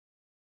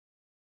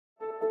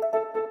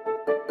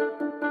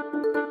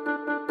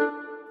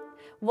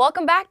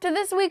Welcome back to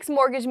this week's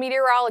Mortgage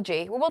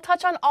Meteorology, where we'll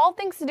touch on all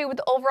things to do with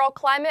the overall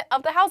climate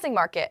of the housing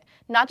market,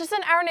 not just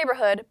in our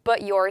neighborhood,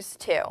 but yours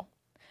too.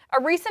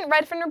 A recent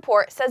Redfin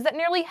report says that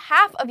nearly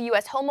half of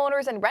U.S.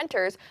 homeowners and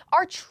renters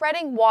are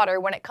treading water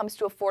when it comes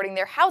to affording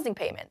their housing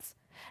payments.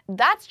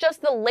 That's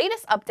just the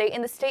latest update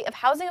in the state of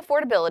housing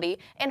affordability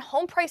and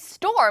home price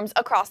storms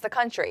across the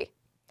country.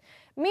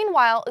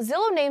 Meanwhile,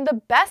 Zillow named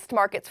the best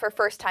markets for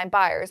first-time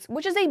buyers,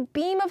 which is a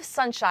beam of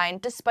sunshine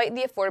despite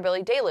the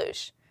affordability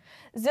deluge.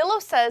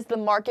 Zillow says the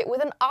market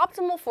with an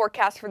optimal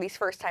forecast for these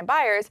first-time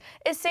buyers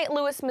is St.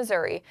 Louis,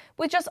 Missouri,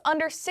 with just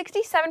under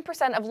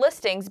 67% of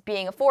listings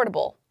being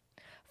affordable.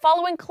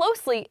 Following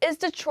closely is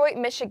Detroit,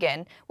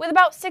 Michigan, with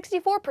about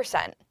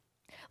 64%.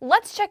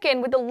 Let's check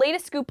in with the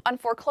latest scoop on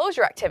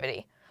foreclosure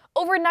activity.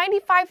 Over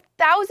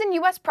 95,000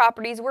 U.S.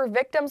 properties were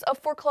victims of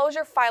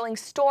foreclosure filing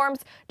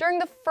storms during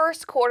the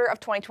first quarter of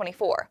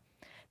 2024.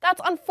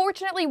 That's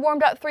unfortunately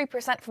warmed up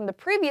 3% from the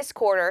previous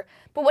quarter,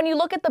 but when you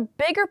look at the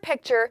bigger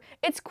picture,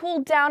 it's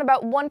cooled down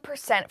about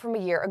 1% from a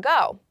year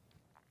ago.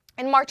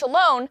 In March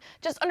alone,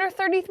 just under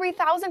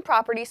 33,000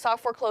 properties saw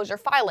foreclosure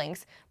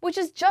filings, which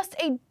is just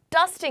a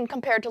dusting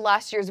compared to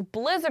last year's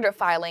blizzard of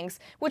filings,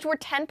 which were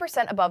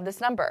 10% above this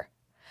number.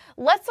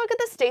 Let's look at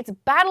the states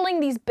battling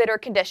these bitter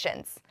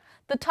conditions.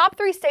 The top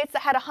 3 states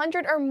that had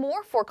 100 or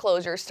more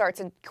foreclosure starts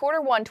in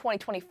Q1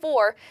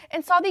 2024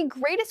 and saw the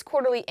greatest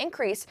quarterly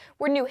increase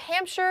were New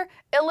Hampshire,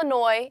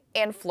 Illinois,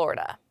 and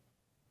Florida.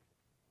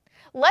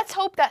 Let's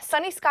hope that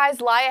sunny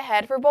skies lie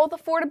ahead for both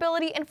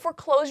affordability and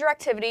foreclosure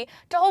activity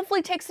to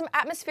hopefully take some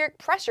atmospheric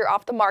pressure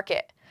off the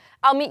market.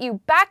 I'll meet you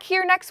back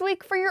here next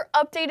week for your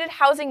updated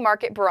housing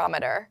market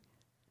barometer.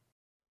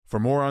 For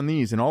more on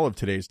these and all of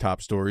today's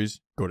top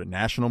stories, go to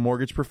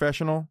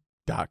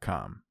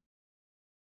nationalmortgageprofessional.com.